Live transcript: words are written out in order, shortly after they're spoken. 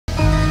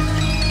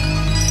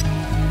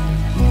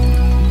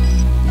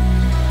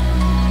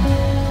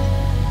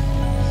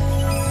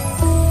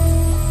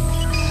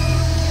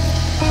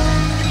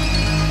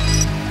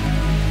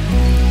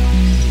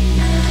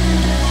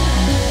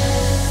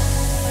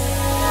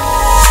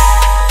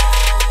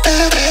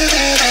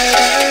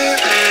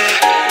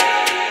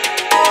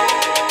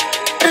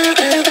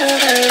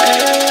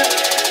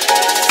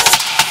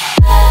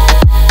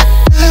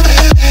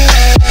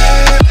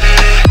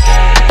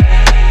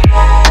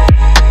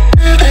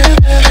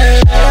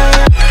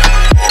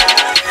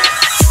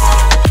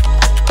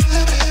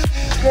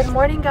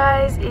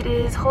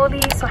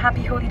Holi, so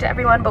happy Holi to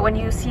everyone. But when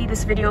you see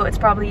this video, it's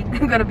probably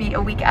gonna be a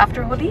week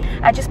after Holi.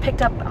 I just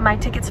picked up my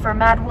tickets for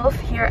Mad Wolf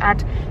here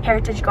at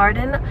Heritage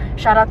Garden.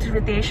 Shout out to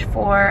Ritesh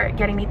for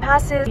getting me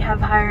passes. We have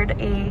hired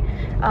a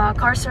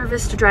car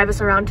service to drive us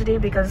around today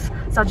because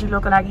Saji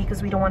Lokalagi,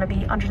 because we don't want to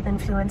be under the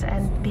influence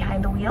and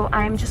behind the wheel.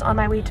 I'm just on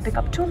my way to pick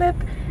up Tulip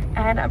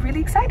and I'm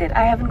really excited.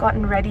 I haven't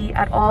gotten ready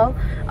at all.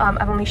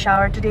 I've only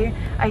showered today.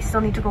 I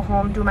still need to go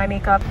home, do my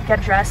makeup,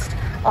 get dressed,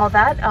 all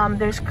that.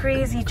 There's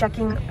crazy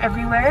checking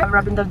everywhere.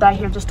 Rabinder Dai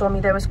here just told me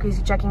there was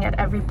crazy checking at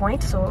every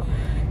point, so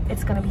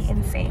it's gonna be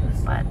insane,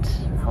 but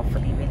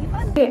hopefully really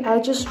fun. Okay, I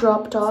just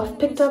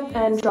picked up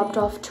and dropped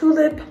off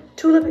Tulip.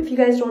 Tulip, if you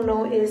guys don't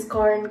know, is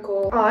Karan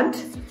Ko's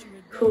aunt,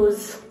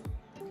 who's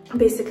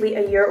basically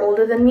a year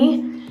older than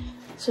me.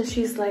 So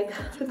she's like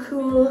the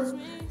cool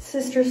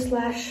sister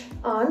slash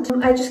aunt.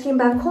 I just came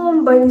back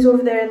home. Bunny's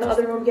over there in the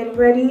other room getting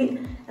ready,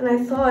 and I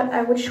thought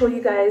I would show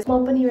you guys.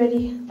 Bunny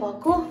ready,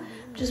 Bako.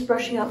 Just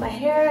brushing out my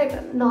hair. I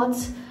got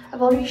knots.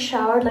 I've already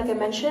showered, like I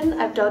mentioned.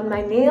 I've done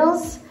my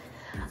nails.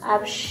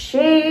 I've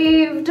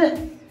shaved.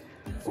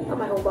 Not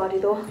my whole body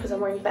though, because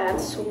I'm wearing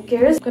pants, so who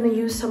cares? I'm gonna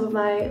use some of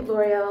my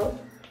L'Oreal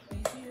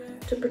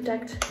to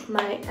protect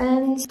my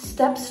ends.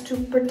 Steps to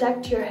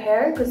protect your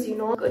hair, because you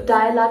know,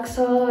 dye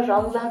laksa,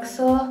 rang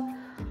laksa,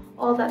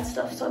 all that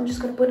stuff. So I'm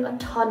just gonna put a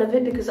ton of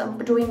it because I'm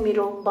doing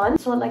middle bun.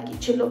 It's not like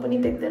chillo pani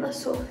dekdena,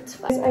 so it's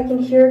fine. I can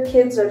hear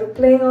kids are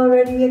playing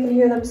already. I can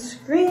hear them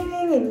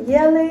screaming and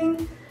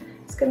yelling.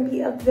 It's gonna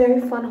be a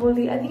very fun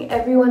Holi. I think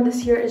everyone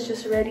this year is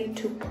just ready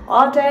to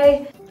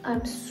party.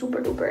 I'm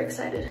super duper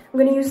excited. I'm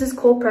gonna use this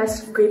cold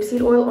pressed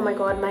grapeseed oil. Oh my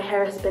god, my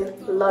hair has been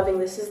loving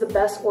this. This is the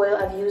best oil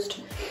I've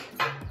used,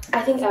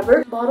 I think,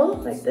 ever. Bottle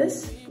like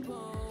this.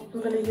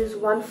 I'm gonna use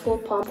one full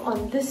pump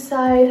on this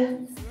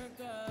side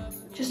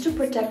just to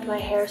protect my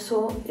hair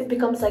so it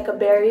becomes like a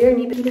barrier.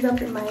 Need to heat it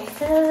up in my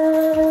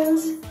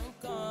hands.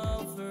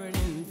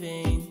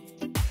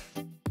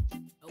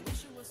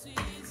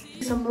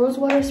 Some rose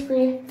water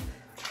spray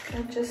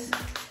and just,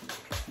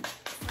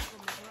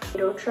 you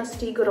know,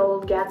 trusty good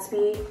old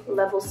Gatsby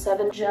level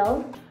 7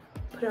 gel.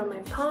 Put it on my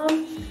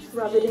palm,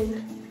 rub it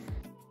in.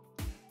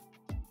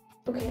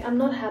 Okay, I'm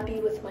not happy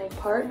with my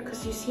part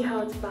because you see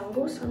how it's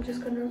bamboo, so I'm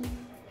just gonna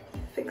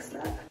fix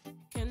that.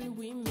 Can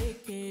we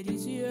make it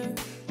easier?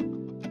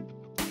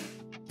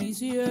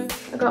 Easier.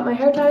 I got my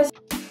hair ties.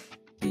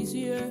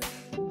 Easier.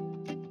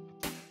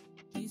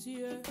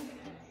 Easier.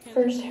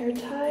 First hair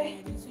tie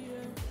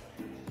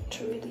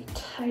to really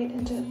tight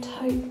into a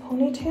tight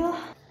ponytail.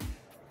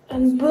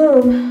 And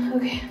boom.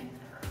 Okay.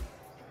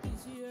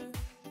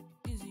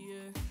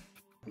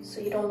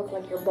 So you don't look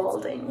like you're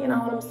balding, you know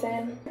what I'm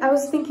saying? I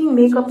was thinking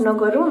makeup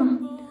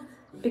nagarum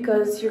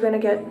because you're gonna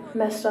get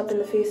messed up in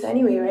the face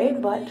anyway,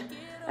 right? But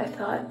I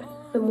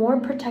thought the more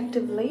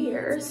protective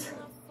layers,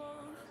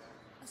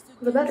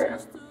 the better.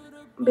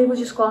 Babe will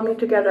just call me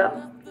to get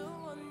a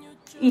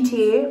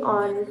ETA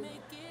on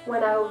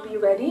when I will be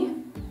ready.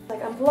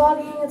 Like, I'm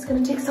vlogging, it's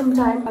gonna take some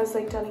time. I was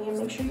like telling him,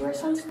 make sure you wear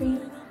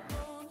sunscreen.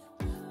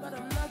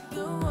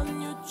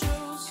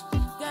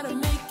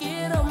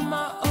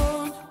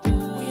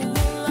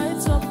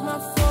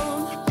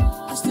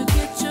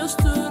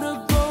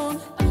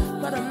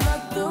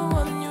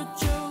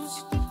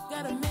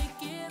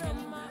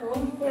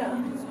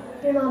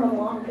 You're not a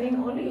mom playing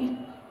Holi.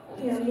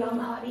 You're a young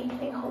hottie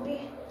playing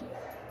Holi.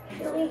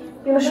 Really?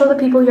 You wanna show the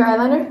people your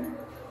eyeliner?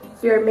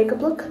 Your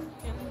makeup look?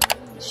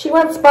 She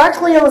went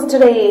sparkles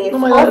today. Oh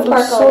my god, it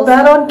looks so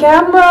bad on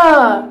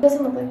camera. It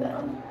doesn't look like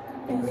that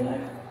in real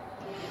life.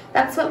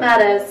 That's what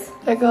matters.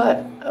 I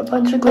got a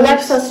bunch of glitter.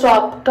 Alexa,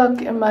 stop.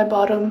 Stuck in my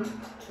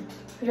bottom.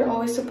 You're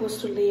always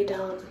supposed to lay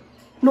down.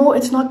 No,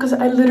 it's not, because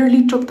I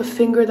literally took the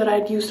finger that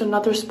I'd used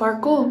another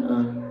sparkle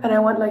and I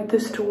went like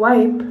this to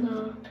wipe.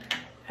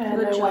 And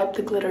good I job. Wiped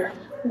the glitter.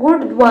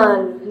 Good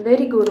one.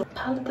 Very good.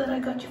 That I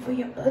got you for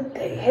your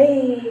birthday.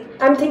 Hey.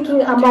 I'm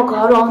thinking on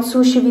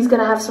Sushi's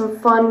gonna have some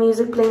fun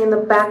music playing in the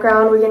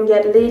background. We're gonna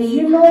get litty.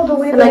 You know the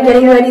way. And like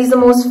getting ready is the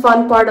most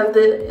fun part of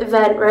the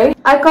event, right?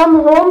 I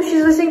come home,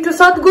 she's listening to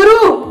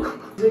Sadhguru.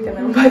 And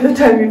then by the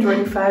time you're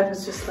 25,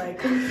 it's just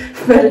like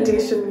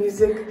meditation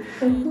music.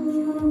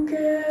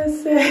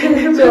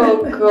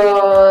 Oh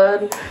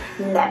god.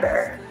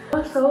 Never.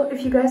 Also,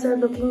 if you guys are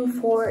looking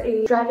for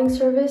a driving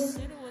service,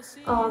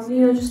 you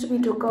know, just to be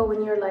dukkha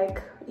when you're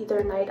like either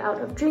a night out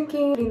of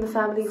drinking, in the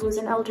family who's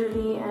an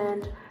elderly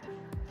and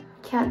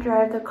can't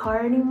drive the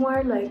car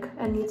anymore, like,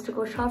 and needs to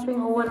go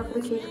shopping or whatever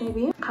the case may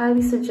be,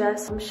 highly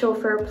suggest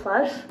Chauffeur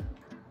Plus.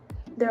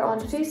 They're on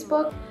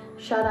Facebook.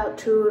 Shout out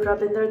to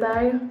Rabinder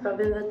Dai,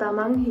 Rabinder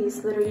Tamang.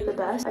 He's literally the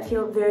best. I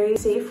feel very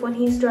safe when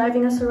he's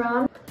driving us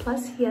around.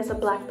 Plus, he has a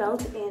black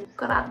belt in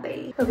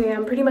karate. Okay,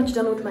 I'm pretty much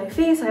done with my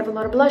face. I have a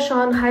lot of blush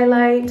on,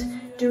 highlight,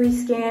 dewy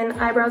skin,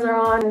 eyebrows are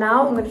on.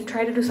 Now I'm going to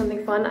try to do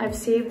something fun. I've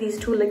saved these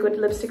two liquid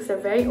lipsticks. They're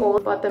very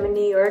old. Bought them in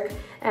New York.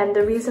 And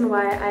the reason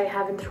why I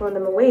haven't thrown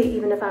them away,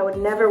 even if I would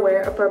never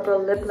wear a purple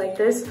lip like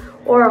this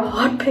or a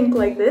hot pink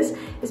like this,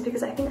 is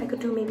because I think I could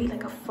do maybe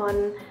like a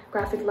fun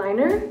graphic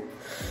liner.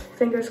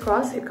 Fingers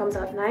crossed it comes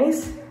out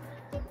nice.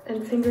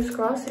 And fingers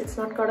crossed, it's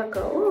not kadaka.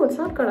 Oh, it's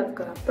not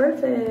kadaka.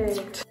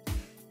 Perfect.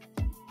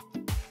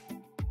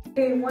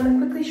 Okay, want to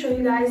quickly show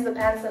you guys the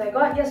pants that I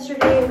got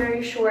yesterday.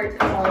 Very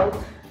short haul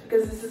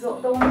because this is the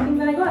only thing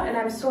that I got, and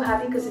I'm so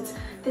happy because it's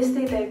this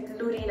thing like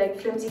luri, like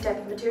flimsy type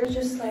of material,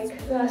 just like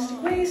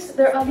elastic waist.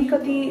 They're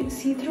alikati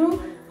see-through,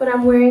 but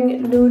I'm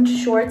wearing nude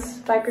shorts,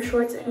 biker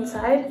shorts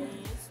inside,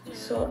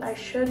 so I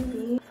should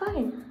be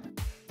fine.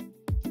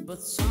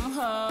 But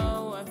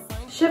somehow I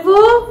find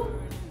Shivu,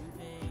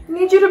 I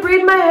need you to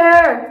braid my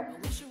hair.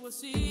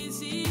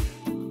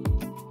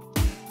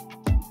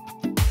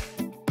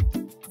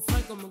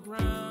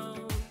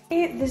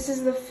 This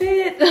is the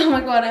fit. Oh my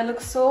god, I look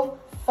so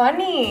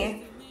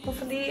funny.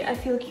 Hopefully I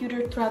feel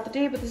cuter throughout the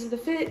day, but this is the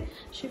fit.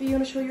 Shivi, you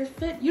want to show your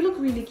fit? You look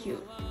really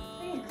cute.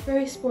 Thanks.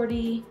 Very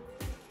sporty,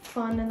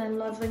 fun, and I'm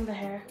loving the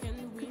hair.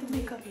 Look at the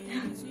makeup.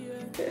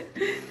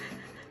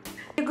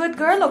 You good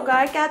girl,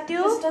 okay,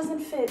 Katyu? This doesn't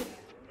fit.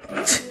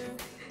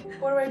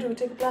 What do I do?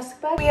 Take a plastic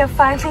bag? We have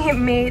finally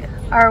made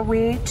our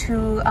way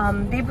to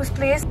Bebu's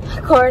place.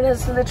 Corin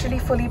has literally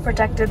fully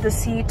protected the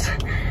seat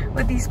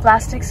with these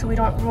plastics so we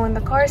don't ruin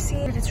the car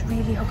seat. It's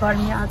really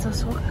Hagarni,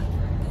 so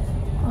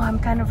I'm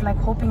kind of like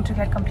hoping to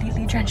get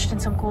completely drenched in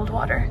some cold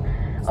water.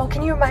 Oh,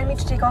 can you remind me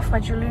to take off my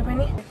jewelry,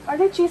 Benny? Are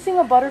they chasing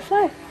a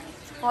butterfly?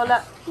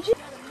 Hola.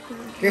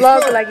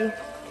 Vlog lagi.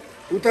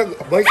 We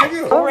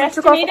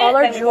took off all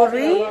our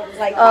jewelry,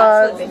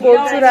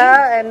 gold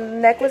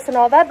and necklace and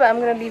all that, but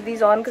I'm gonna leave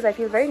these on because I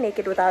feel very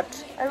naked without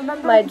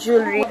my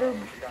jewelry.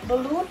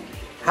 Balloon.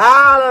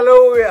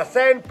 Hallelujah!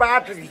 St.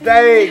 Patrick's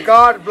Day.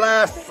 God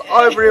bless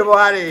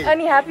everybody.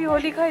 Any happy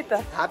Holi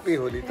kaita? Happy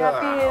Holi.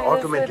 Happy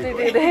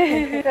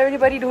Automatically. For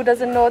everybody who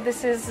doesn't know,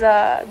 this is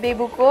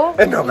Bebu ko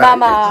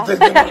Mama.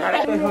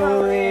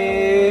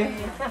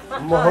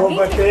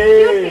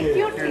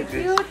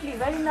 Cutely,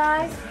 very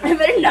nice.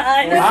 Very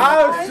nice.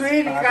 How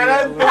sweet,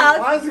 Karan.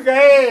 Fas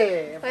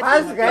gaye.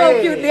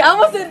 Oh, cutely. I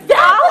almost said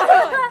down.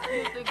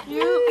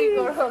 Cutely,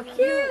 girl.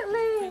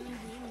 Cutely.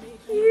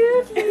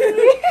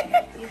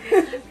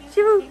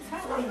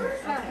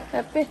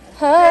 Happy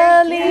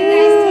Holi.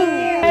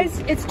 Guys,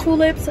 it's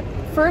Tulip's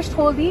first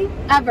Holi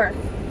ever.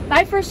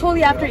 My first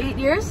Holi after 8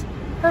 years.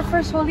 Her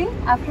first Holi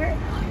after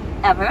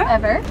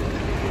ever.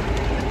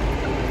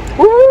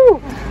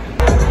 Woo!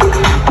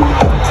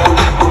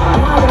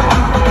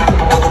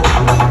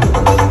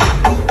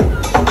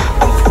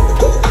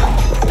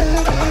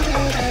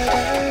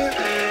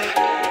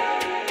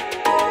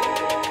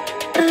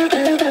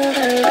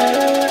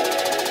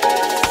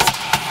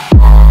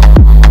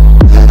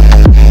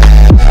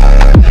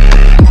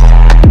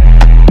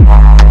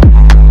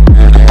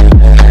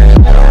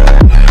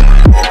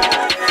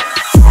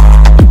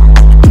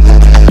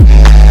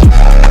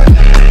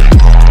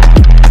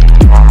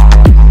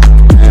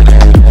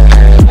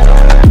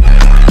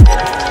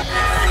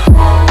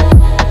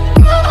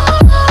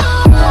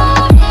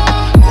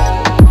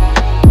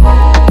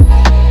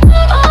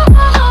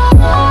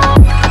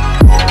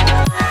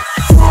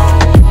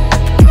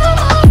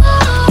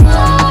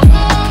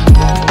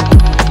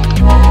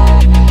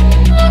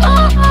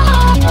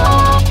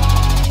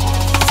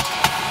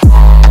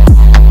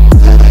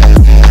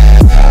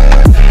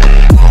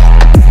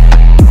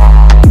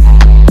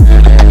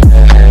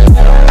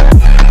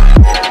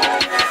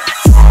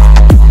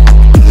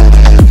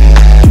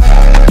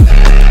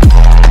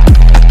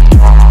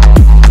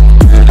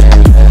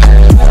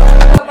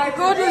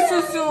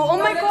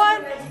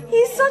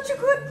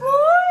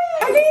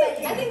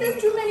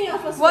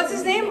 What's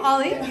his name?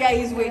 Ollie? Yeah,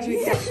 he's way too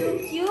cute. So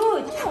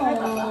cute.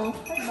 Aww.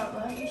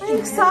 I'm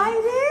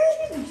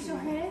excited. He's so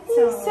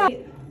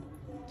handsome.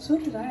 So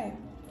did I.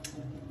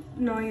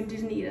 No, I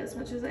didn't eat as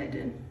much as I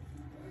did.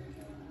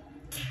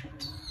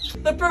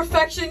 The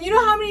perfection. You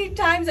know how many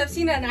times I've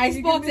seen an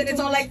icebox and it's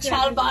all like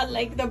chalbat,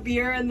 like the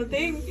beer and the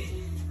thing.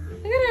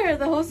 Look at her,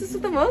 the hostess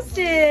with the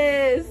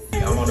mostest.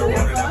 I'm on the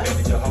water, that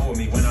baby to hold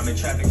me. When I'm in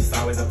traffic, it's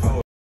always a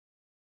pose.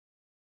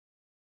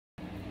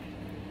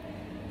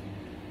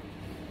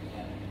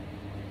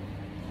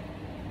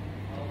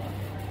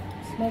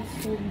 Smells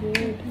so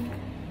good.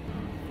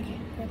 Okay,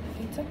 grab the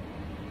pizza.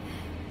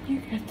 You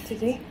got it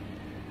today.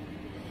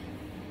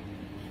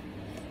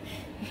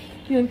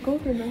 You want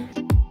Coke or no?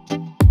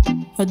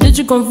 Or did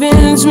you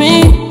convince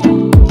me?